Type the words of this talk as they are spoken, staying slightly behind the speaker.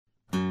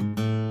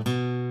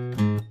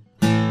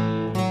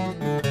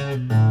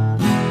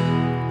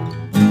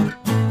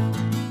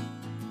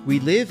We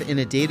live in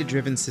a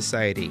data-driven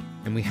society,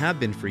 and we have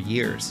been for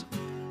years.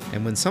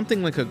 And when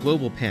something like a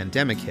global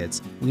pandemic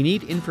hits, we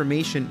need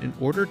information in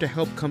order to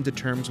help come to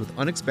terms with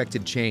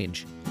unexpected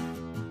change.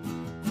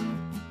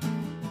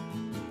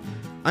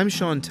 I'm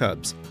Sean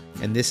Tubbs,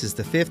 and this is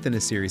the fifth in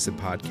a series of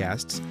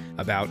podcasts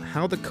about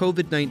how the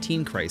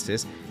COVID-19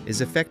 crisis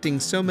is affecting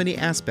so many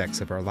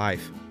aspects of our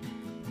life.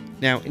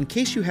 Now, in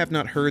case you have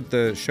not heard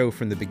the show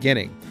from the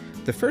beginning,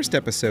 the first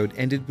episode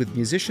ended with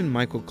musician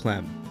Michael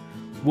Clem.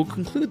 We'll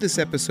conclude this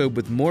episode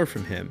with more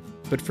from him,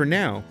 but for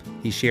now,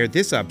 he shared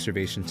this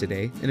observation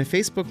today in a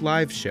Facebook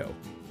Live show.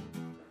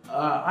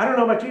 I don't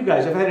know about you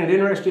guys, I've had an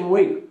interesting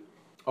week.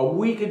 A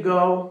week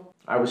ago,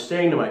 I was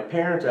saying to my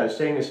parents, I was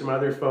saying to some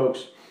other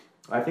folks,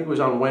 I think it was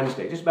on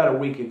Wednesday, just about a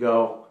week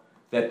ago,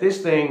 that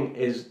this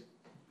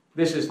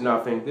is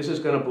nothing. This is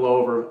going to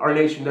blow over. Our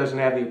nation doesn't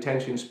have the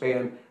attention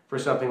span for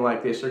something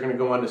like this. They're going to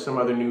go on to some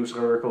other news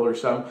article or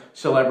some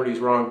celebrity's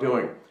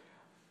wrongdoing.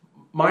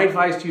 My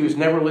advice to you is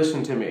never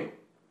listen to me.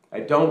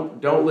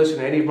 Don't listen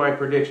to any of my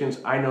predictions.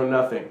 I know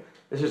nothing.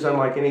 This is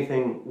unlike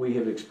anything we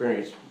have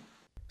experienced.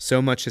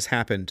 So much has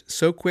happened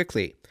so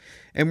quickly,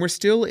 and we're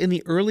still in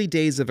the early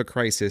days of a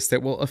crisis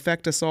that will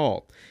affect us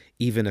all,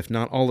 even if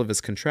not all of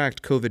us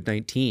contract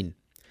COVID-19.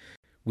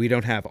 We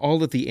don't have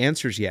all of the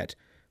answers yet,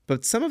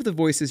 but some of the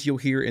voices you'll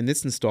hear in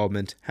this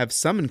installment have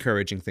some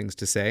encouraging things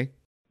to say.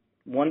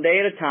 One day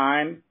at a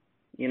time,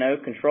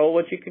 control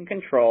what you can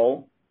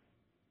control,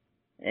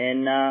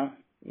 and,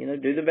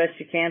 do the best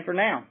you can for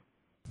now.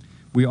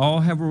 We all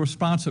have a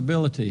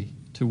responsibility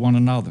to one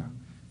another.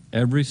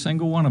 Every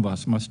single one of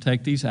us must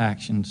take these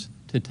actions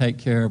to take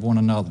care of one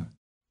another.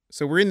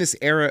 So we're in this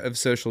era of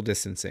social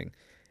distancing,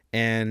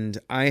 and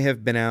I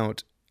have been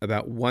out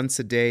about once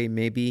a day,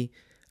 maybe,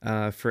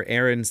 for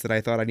errands that I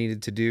thought I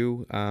needed to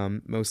do,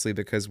 mostly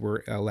because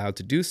we're allowed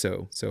to do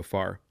so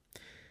far.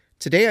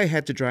 Today I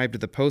had to drive to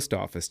the post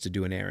office to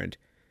do an errand.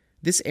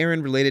 This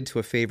errand related to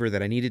a favor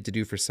that I needed to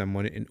do for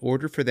someone in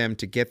order for them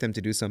to get them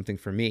to do something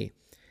for me.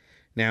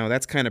 Now,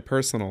 that's kind of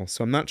personal,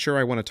 so I'm not sure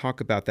I want to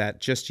talk about that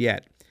just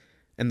yet.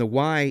 And the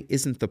why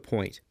isn't the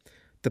point.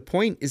 The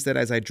point is that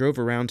as I drove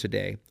around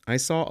today, I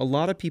saw a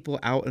lot of people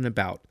out and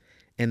about,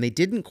 and they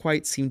didn't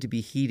quite seem to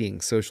be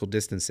heeding social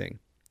distancing.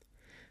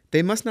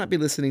 They must not be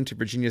listening to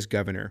Virginia's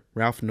governor,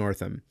 Ralph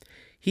Northam.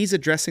 He's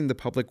addressing the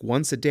public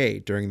once a day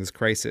during this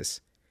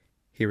crisis.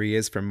 Here he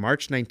is from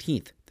March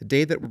 19th, the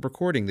day that we're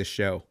recording this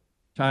show.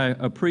 I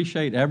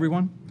appreciate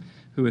everyone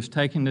who is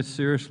taking this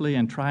seriously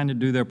and trying to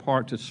do their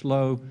part to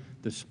slow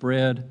the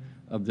spread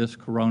of this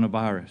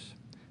coronavirus.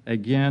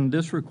 Again,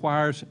 this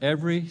requires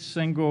every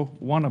single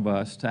one of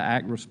us to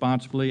act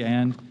responsibly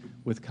and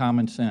with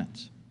common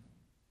sense.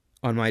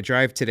 On my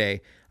drive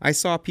today, I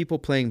saw people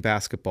playing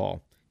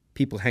basketball,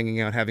 people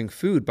hanging out having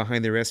food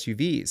behind their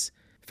SUVs,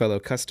 fellow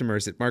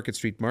customers at Market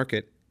Street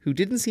Market who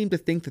didn't seem to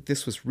think that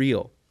this was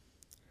real.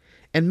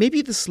 And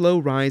maybe the slow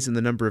rise in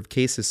the number of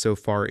cases so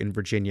far in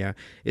Virginia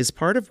is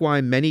part of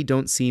why many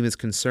don't seem as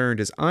concerned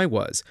as I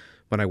was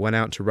when I went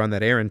out to run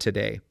that errand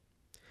today.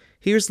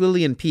 Here's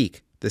Lillian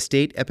Peek, the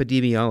state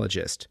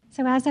epidemiologist.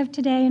 So as of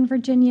today in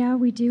Virginia,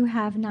 we do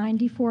have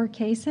 94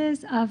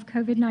 cases of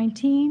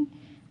COVID-19.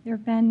 There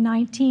have been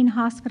 19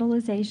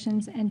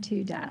 hospitalizations and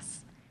 2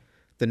 deaths.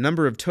 The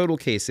number of total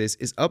cases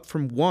is up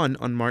from 1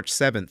 on March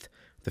 7th,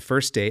 the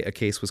first day a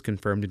case was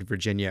confirmed in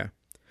Virginia.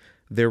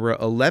 There were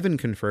 11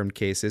 confirmed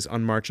cases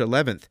on March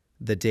 11th,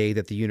 the day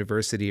that the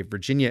University of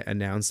Virginia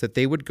announced that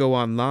they would go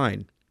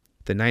online.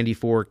 The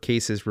 94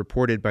 cases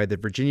reported by the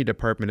Virginia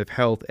Department of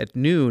Health at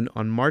noon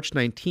on March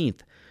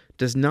 19th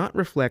does not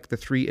reflect the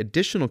 3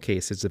 additional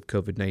cases of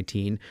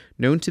COVID-19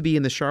 known to be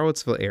in the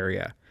Charlottesville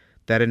area.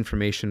 That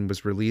information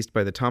was released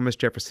by the Thomas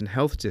Jefferson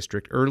Health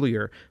District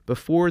earlier,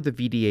 before the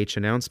VDH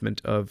announcement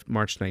of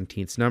March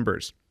 19th's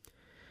numbers.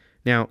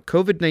 Now,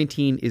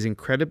 COVID-19 is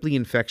incredibly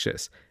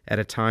infectious at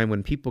a time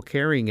when people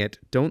carrying it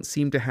don't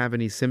seem to have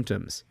any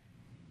symptoms.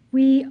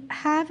 We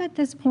have at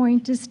this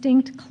point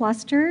distinct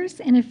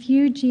clusters in a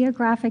few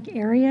geographic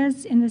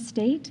areas in the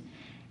state,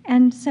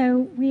 and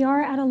so we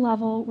are at a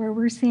level where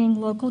we're seeing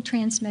local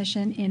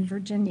transmission in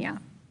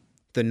Virginia.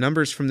 The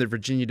numbers from the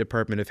Virginia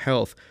Department of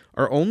Health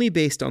are only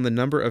based on the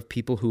number of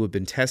people who have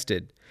been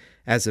tested.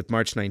 As of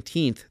March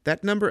 19th,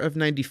 that number of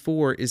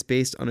 94 is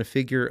based on a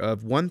figure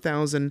of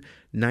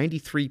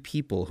 1,093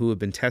 people who have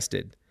been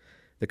tested.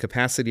 The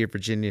capacity of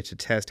Virginia to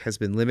test has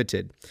been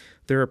limited.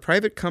 There are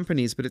private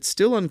companies, but it's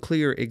still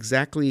unclear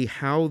exactly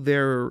how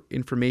their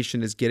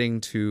information is getting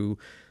to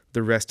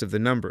the rest of the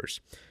numbers.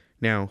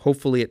 Now,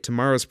 hopefully at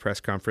tomorrow's press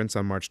conference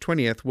on March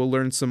 20th, we'll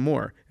learn some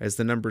more as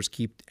the numbers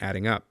keep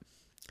adding up.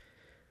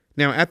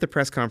 Now, at the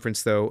press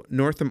conference, though,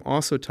 Northam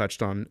also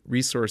touched on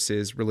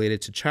resources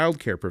related to child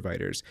care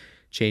providers,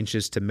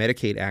 changes to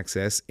Medicaid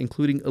access,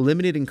 including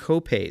eliminating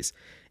co-pays,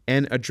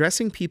 and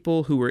addressing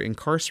people who were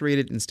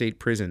incarcerated in state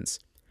prisons.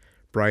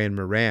 Brian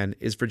Moran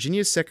is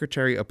Virginia's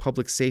Secretary of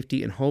Public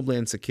Safety and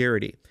Homeland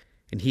Security,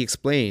 and he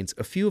explains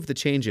a few of the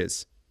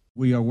changes.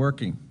 We are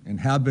working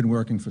and have been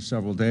working for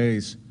several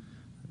days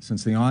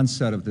since the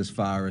onset of this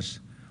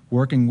virus,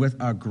 working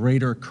with our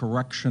greater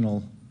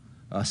correctional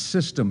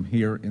system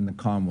here in the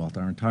Commonwealth,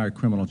 our entire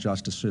criminal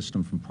justice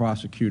system, from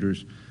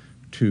prosecutors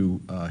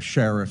to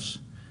sheriffs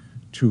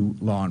to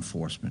law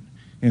enforcement.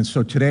 And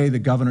so today the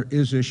governor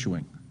is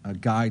issuing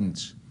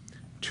guidance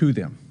to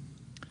them.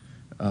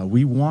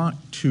 We want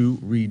to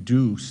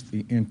reduce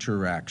the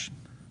interaction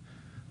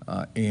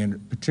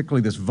and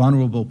particularly this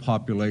vulnerable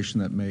population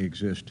that may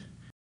exist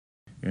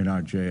in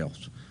our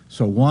jails.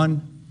 So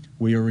one,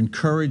 we are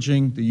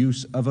encouraging the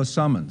use of a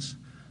summons.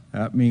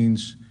 That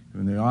means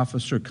when the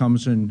officer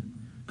comes in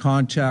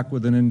contact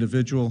with an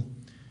individual,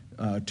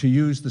 to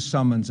use the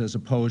summons as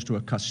opposed to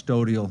a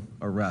custodial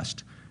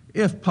arrest,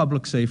 if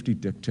public safety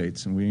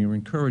dictates, and we are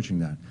encouraging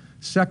that.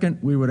 Second,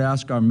 we would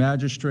ask our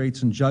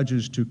magistrates and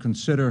judges to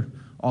consider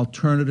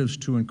alternatives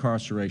to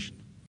incarceration.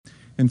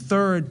 And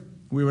third,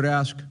 we would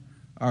ask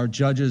our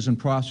judges and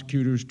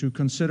prosecutors to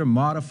consider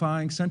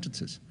modifying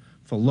sentences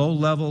for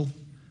low-level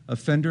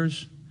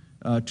offenders,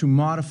 to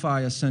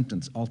modify a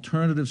sentence,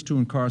 alternatives to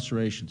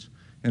incarcerations.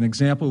 An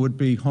example would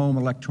be home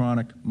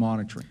electronic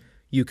monitoring.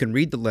 You can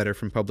read the letter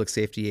from public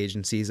safety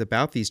agencies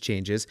about these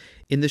changes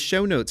in the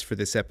show notes for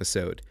this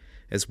episode,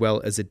 as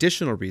well as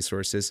additional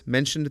resources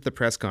mentioned at the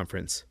press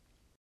conference.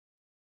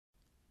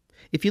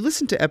 If you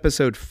listened to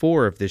episode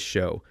 4 of this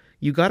show,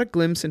 you got a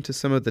glimpse into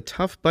some of the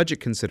tough budget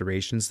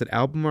considerations that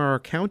Albemarle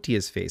County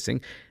is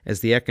facing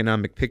as the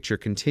economic picture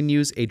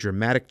continues a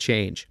dramatic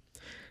change.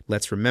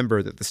 Let's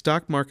remember that the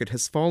stock market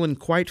has fallen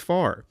quite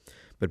far,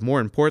 but more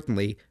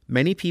importantly,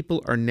 many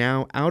people are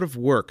now out of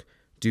work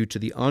due to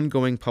the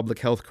ongoing public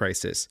health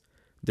crisis.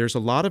 There's a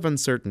lot of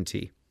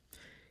uncertainty.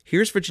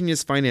 Here's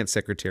Virginia's Finance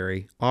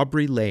Secretary,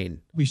 Aubrey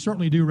Lane. We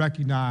certainly do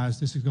recognize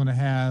this is going to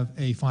have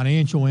a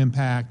financial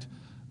impact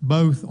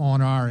both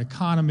on our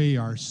economy,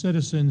 our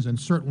citizens, and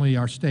certainly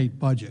our state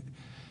budget.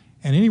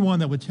 And anyone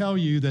that would tell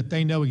you that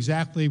they know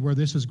exactly where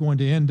this is going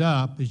to end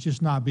up is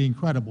just not being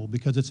credible,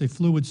 because it's a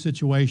fluid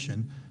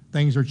situation.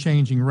 Things are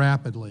changing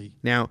rapidly.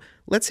 Now,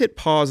 let's hit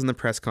pause on the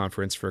press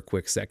conference for a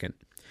quick second.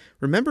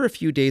 Remember a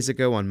few days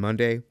ago on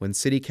Monday when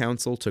City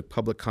Council took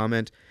public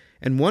comment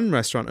and one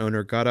restaurant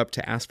owner got up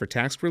to ask for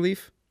tax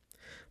relief?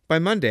 By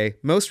Monday,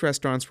 most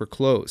restaurants were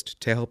closed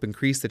to help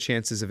increase the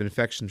chances of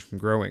infection from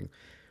growing.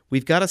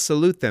 We've got to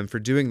salute them for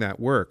doing that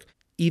work,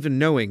 even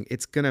knowing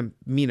it's going to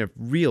mean a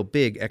real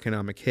big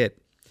economic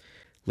hit.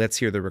 Let's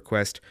hear the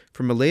request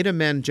from Aleda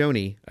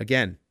Mangione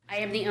again. I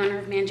am the owner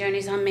of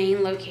Mangioni's on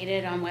Main,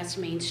 located on West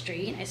Main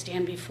Street. I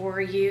stand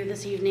before you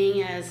this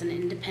evening as an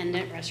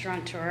independent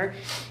restaurateur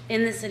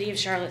in the city of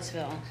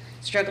Charlottesville,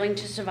 struggling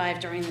to survive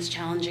during this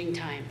challenging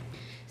time.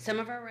 Some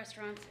of our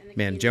restaurants in the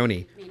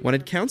Mangione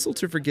wanted council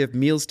to forgive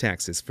meals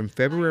taxes from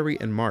February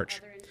and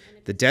March.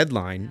 The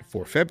deadline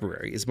for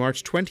February is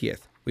March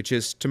 20th, which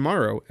is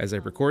tomorrow as I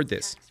record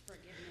this.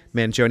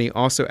 Mangione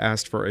also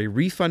asked for a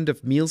refund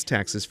of meals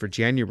taxes for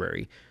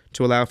January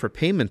to allow for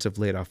payment of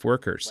laid-off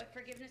workers.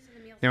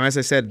 Now, as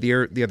I said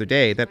the other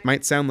day, that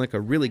might sound like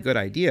a really good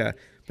idea,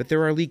 but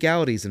there are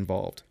legalities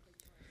involved.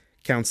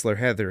 Councilor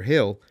Heather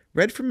Hill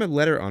read from a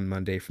letter on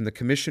Monday from the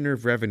Commissioner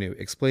of Revenue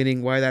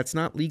explaining why that's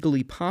not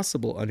legally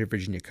possible under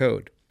Virginia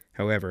Code.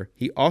 However,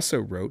 he also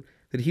wrote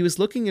that he was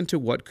looking into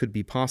what could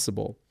be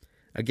possible.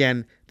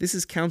 Again, this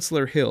is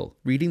Councilor Hill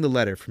reading the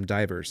letter from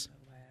Divers.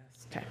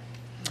 Okay.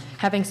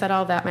 Having said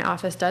all that, my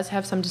office does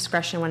have some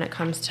discretion when it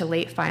comes to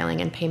late filing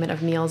and payment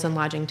of meals and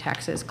lodging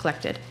taxes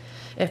collected.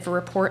 If a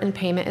report and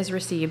payment is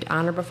received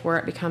on or before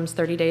it becomes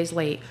 30 days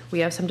late, we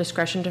have some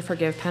discretion to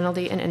forgive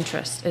penalty and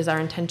interest. It is our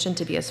intention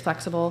to be as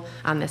flexible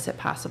on this if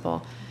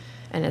possible.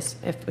 And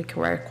if we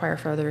require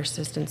further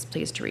assistance,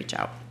 please to reach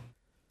out.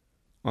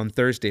 On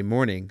Thursday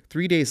morning,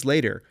 3 days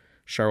later,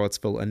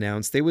 Charlottesville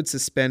announced they would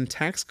suspend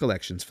tax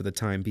collections for the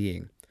time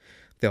being.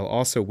 They'll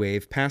also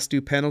waive past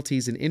due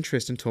penalties and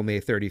interest until May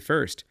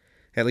 31st.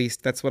 At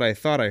least that's what I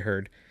thought I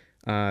heard.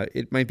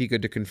 It might be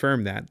good to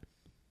confirm that.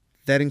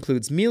 That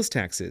includes meals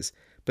taxes,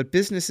 but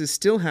businesses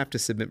still have to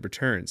submit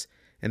returns,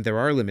 and there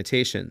are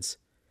limitations.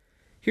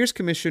 Here's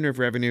Commissioner of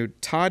Revenue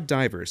Todd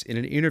Divers in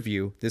an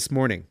interview this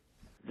morning.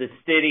 The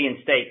city and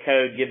state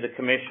code give the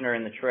commissioner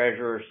and the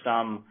treasurer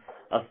some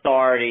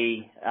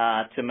authority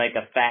to make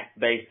a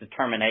fact-based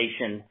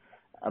determination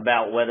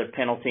about whether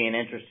penalty and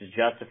interest is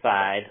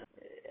justified.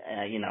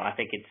 I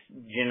think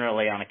it's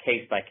generally on a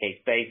case-by-case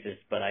basis,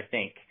 but I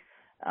think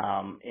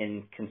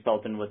in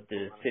consulting with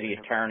the city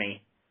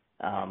attorney,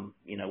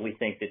 we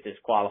think that this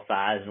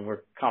qualifies and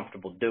we're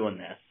comfortable doing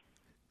this.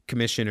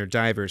 Commissioner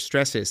Divers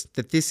stresses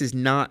that this is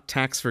not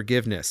tax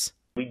forgiveness.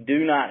 We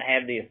do not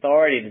have the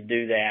authority to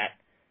do that.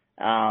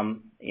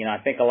 I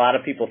think a lot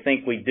of people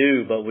think we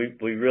do, but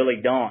we really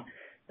don't.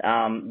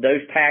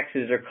 Those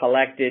taxes are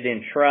collected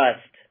in trust,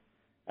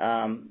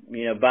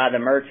 by the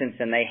merchants,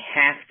 and they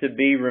have to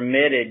be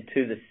remitted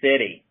to the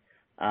city.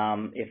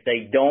 If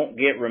they don't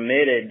get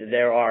remitted,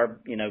 there are,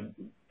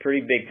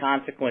 pretty big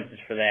consequences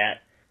for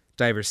that.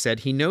 Divers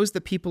said he knows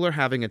that people are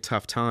having a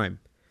tough time.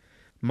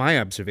 My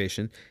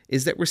observation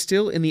is that we're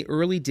still in the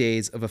early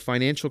days of a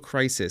financial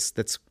crisis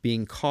that's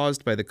being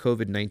caused by the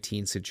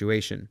COVID-19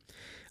 situation.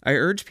 I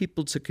urge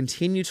people to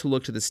continue to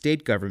look to the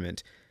state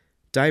government.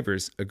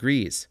 Divers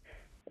agrees.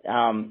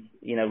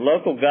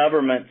 local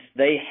governments,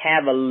 they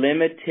have a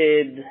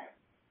limited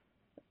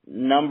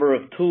number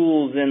of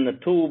tools in the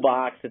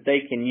toolbox that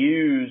they can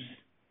use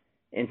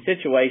in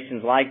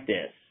situations like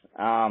this.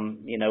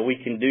 We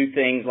can do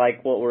things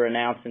like what we're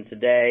announcing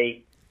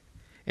today.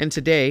 And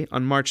today,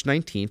 on March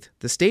 19th,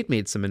 the state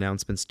made some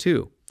announcements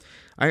too.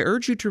 I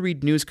urge you to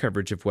read news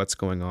coverage of what's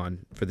going on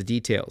for the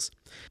details.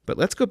 But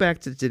let's go back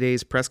to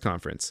today's press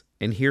conference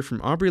and hear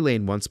from Aubrey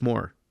Lane once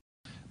more.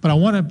 But I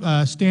want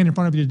to stand in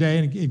front of you today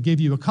and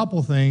give you a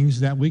couple things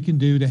that we can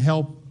do to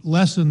help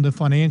lessen the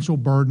financial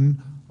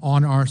burden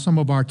on some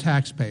of our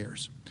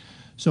taxpayers.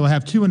 So I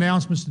have two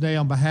announcements today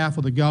on behalf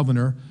of the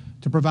governor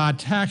to provide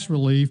tax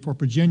relief for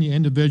Virginia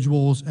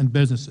individuals and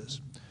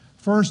businesses.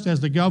 First, as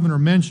the governor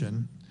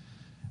mentioned,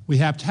 we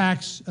have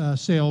tax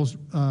sales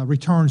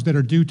returns that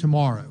are due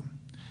tomorrow.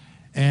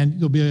 And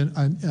there'll be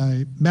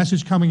a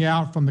message coming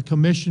out from the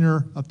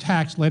Commissioner of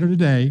Tax later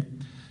today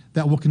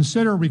that will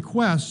consider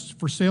requests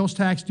for sales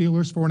tax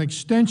dealers for an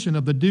extension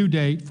of the due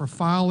date for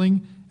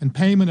filing and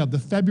payment of the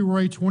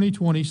February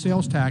 2020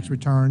 sales tax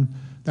return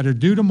that are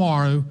due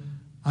tomorrow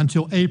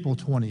until April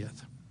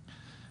 20th.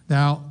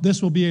 Now,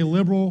 this will be a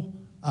liberal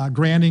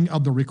granting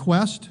of the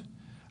request.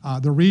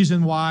 The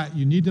reason why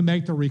you need to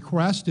make the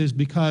request is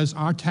because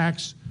our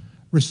tax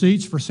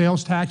receipts for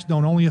sales tax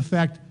don't only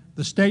affect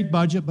the state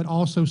budget, but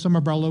also some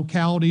of our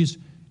localities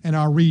and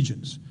our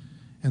regions.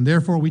 And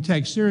therefore, we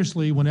take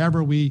seriously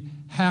whenever we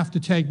have to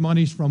take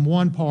monies from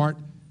one part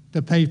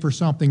to pay for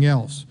something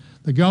else.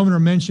 The governor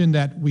mentioned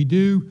that we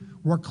do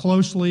work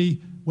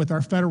closely with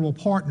our federal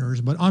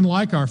partners, but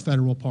unlike our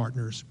federal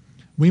partners,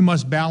 we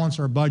must balance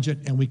our budget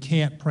and we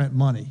can't print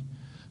money.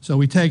 So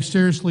we take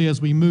seriously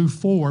as we move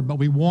forward, but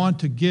we want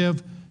to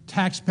give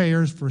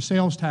taxpayers for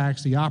sales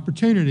tax the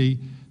opportunity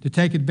to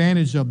take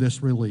advantage of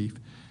this relief.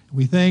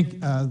 We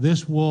think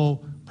this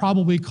will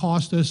probably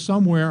cost us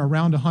somewhere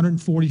around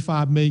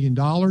 $145 million,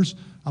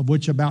 of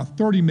which about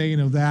 $30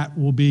 million of that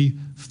will be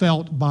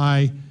felt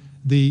by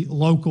the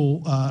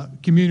local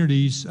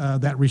communities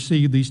that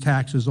receive these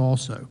taxes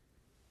also.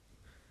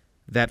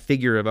 That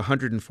figure of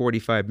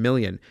 $145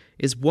 million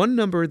is one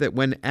number that,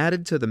 when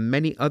added to the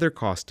many other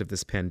costs of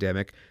this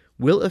pandemic,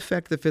 will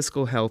affect the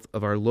fiscal health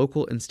of our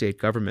local and state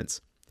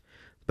governments.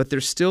 But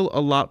there's still a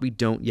lot we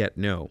don't yet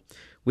know,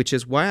 which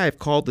is why I've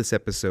called this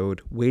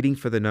episode Waiting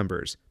for the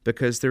Numbers,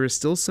 because there is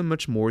still so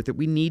much more that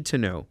we need to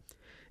know.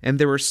 And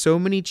there are so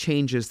many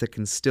changes that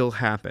can still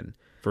happen.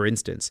 For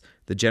instance,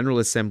 the General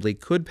Assembly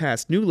could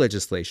pass new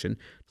legislation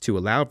to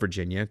allow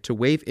Virginia to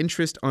waive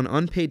interest on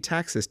unpaid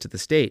taxes to the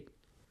state.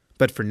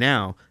 But for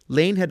now,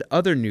 Lane had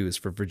other news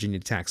for Virginia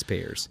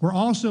taxpayers. We're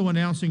also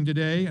announcing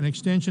today an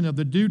extension of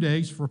the due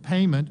dates for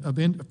payment of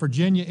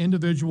Virginia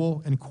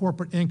individual and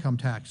corporate income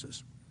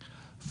taxes.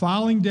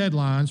 Filing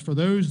deadlines for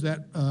those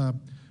that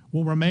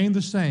will remain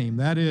the same.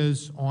 That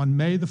is, on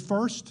May the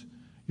 1st,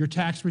 your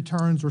tax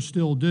returns are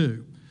still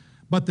due.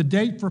 But the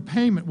date for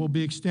payment will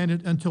be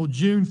extended until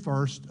June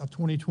 1st of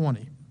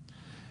 2020.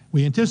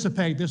 We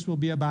anticipate this will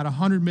be about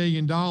 $100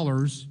 million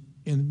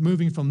in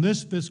moving from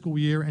this fiscal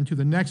year into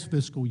the next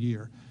fiscal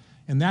year.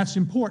 And that's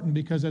important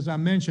because, as I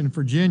mentioned,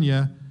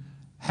 Virginia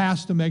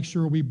has to make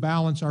sure we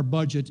balance our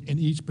budget in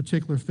each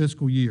particular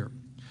fiscal year.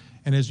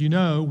 And as you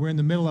know, we're in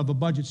the middle of a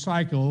budget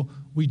cycle.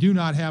 We do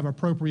not have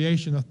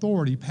appropriation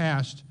authority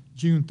past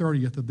June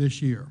 30th of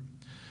this year.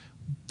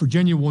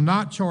 Virginia will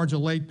not charge a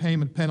late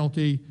payment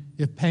penalty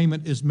if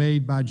payment is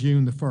made by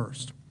June the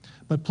 1st.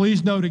 But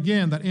please note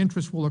again that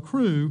interest will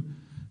accrue,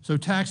 so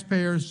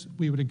taxpayers,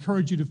 we would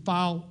encourage you to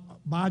file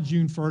by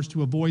June 1st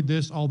to avoid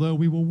this, although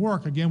we will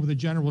work again with the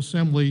General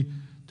Assembly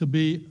to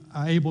be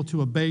able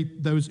to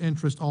abate those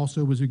interests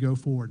also as we go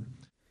forward.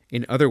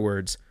 In other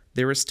words,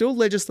 there are still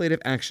legislative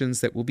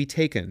actions that will be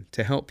taken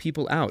to help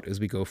people out as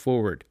we go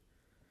forward.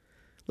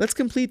 Let's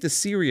complete the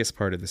serious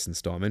part of this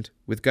installment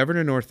with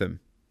Governor Northam.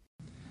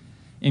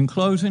 In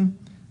closing,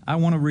 I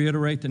want to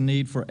reiterate the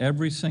need for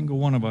every single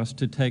one of us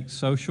to take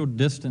social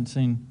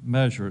distancing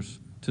measures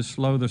to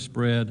slow the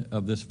spread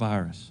of this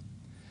virus.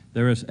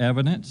 There is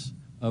evidence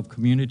of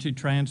community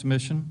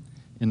transmission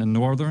in the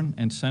northern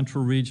and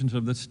central regions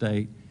of the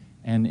state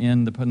and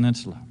in the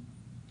peninsula.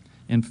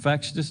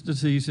 Infectious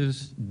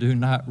diseases do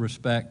not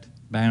respect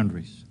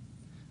boundaries.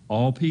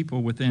 All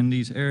people within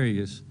these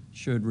areas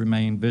should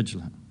remain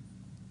vigilant.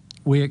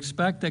 We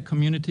expect that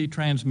community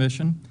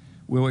transmission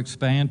will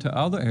expand to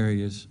other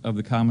areas of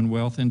the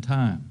Commonwealth in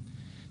time.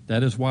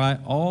 That is why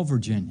all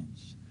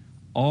Virginians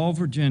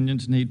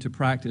need to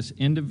practice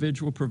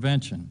individual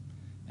prevention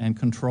and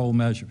control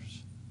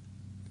measures.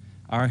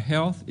 Our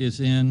health is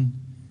in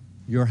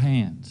your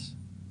hands.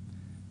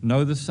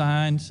 Know the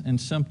signs and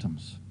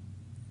symptoms.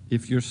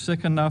 If you're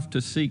sick enough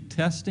to seek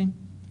testing,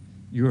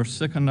 you're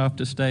sick enough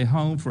to stay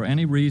home for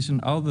any reason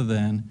other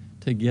than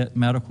to get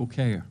medical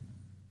care.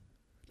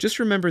 Just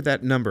remember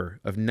that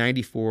number of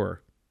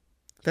 94.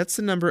 That's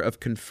the number of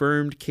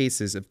confirmed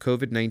cases of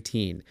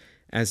COVID-19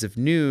 as of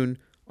noon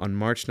on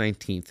March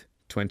 19th,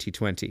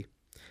 2020.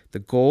 The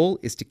goal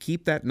is to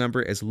keep that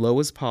number as low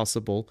as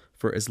possible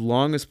for as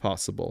long as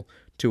possible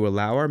to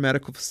allow our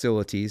medical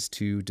facilities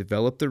to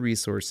develop the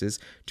resources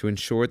to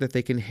ensure that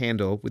they can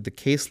handle with the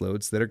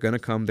caseloads that are going to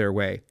come their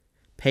way.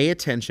 Pay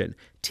attention.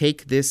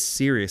 Take this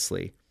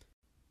seriously.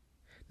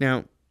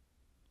 Now,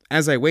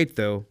 as I wait,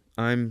 though,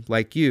 I'm,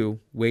 like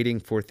you, waiting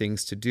for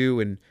things to do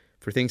and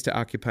for things to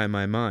occupy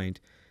my mind.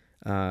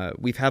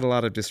 We've had a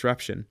lot of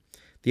disruption.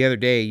 The other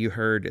day, you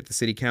heard at the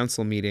city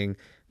council meeting,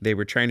 they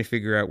were trying to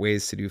figure out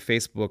ways to do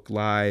Facebook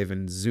Live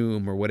and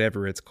Zoom or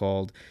whatever it's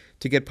called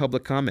to get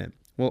public comment.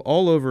 Well,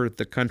 all over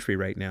the country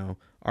right now,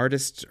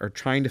 artists are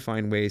trying to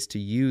find ways to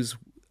use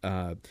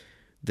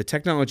the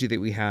technology that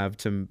we have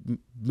to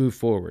move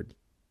forward.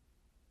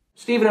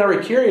 Steve and I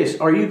were curious,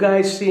 are you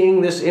guys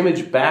seeing this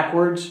image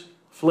backwards,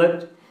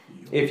 flipped?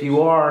 If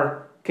you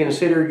are,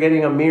 consider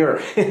getting a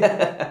mirror.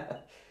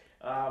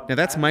 Now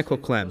that's Michael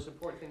Clem,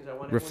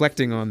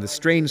 reflecting on the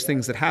strange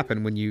things that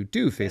happen when you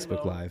do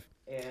Facebook Live.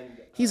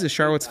 He's a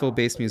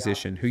Charlottesville-based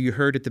musician who you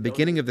heard at the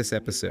beginning of this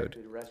episode.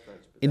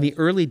 In the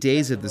early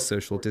days of the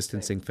social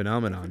distancing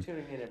phenomenon,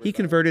 he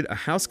converted a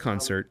house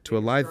concert to a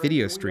live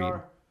video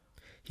stream.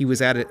 He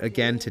was at it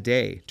again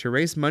today to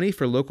raise money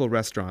for local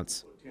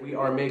restaurants. We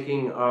are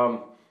making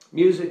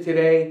music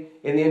today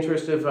in the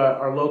interest of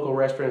our local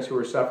restaurants who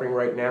are suffering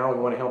right now. We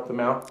want to help them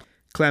out.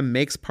 Clem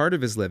makes part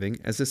of his living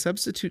as a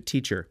substitute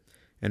teacher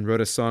and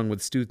wrote a song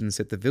with students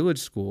at the Village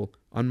School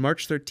on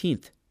March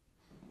 13th.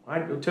 I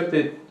took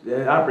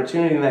the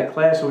opportunity in that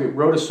class, so we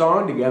wrote a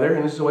song together,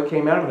 and this is what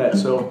came out of that.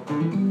 So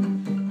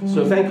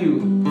thank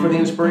you for the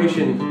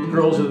inspiration,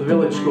 girls of the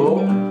Village School.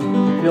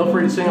 Feel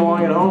free to sing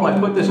along at home. I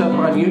put this up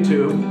on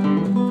YouTube.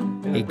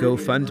 A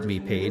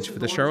GoFundMe page for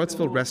the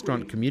Charlottesville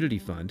Restaurant Community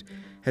Fund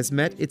has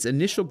met its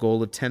initial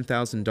goal of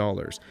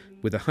 $10,000,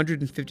 with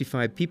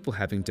 155 people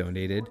having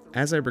donated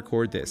as I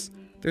record this.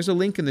 There's a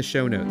link in the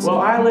show notes. Well,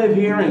 I live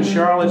here in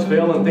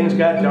Charlottesville, and things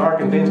got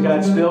dark and things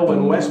got still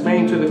when West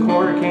Main to the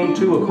corner came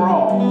to a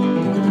crawl.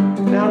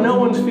 Now, no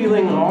one's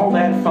feeling all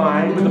that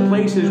fine, but the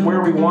places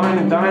where we wine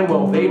and dine,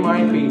 well, they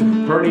might be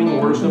hurting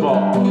worst of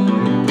all.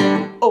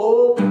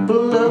 Oh,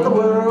 people of the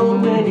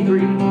world, when you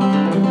greet,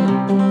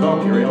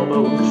 bump your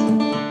elbows,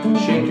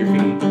 shake your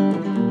feet.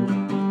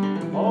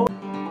 Oh.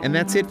 And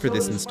that's it for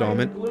this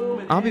installment.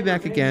 I'll be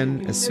back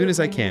again as soon as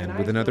I can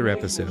with another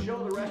episode.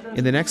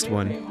 In the next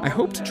one, I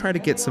hope to try to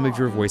get some of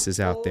your voices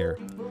out there.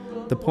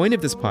 The point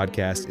of this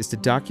podcast is to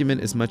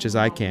document as much as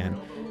I can,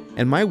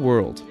 and my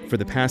world for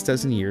the past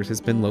dozen years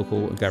has been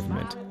local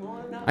government.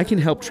 I can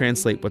help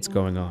translate what's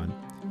going on.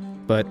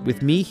 But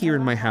with me here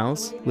in my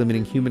house,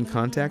 limiting human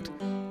contact,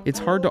 it's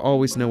hard to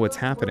always know what's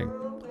happening.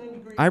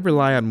 I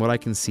rely on what I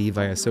can see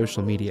via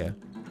social media,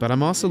 but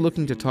I'm also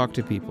looking to talk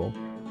to people.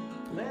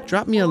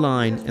 Drop me a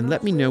line and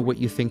let me know what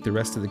you think the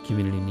rest of the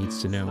community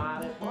needs to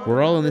know.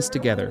 We're all in this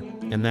together,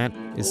 and that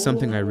is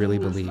something I really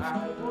believe.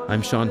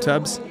 I'm Sean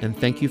Tubbs, and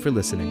thank you for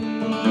listening.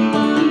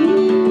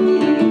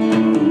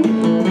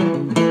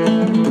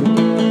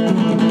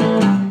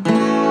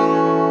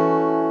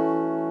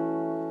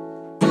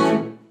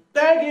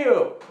 Thank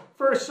you.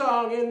 First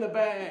song in the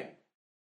bag.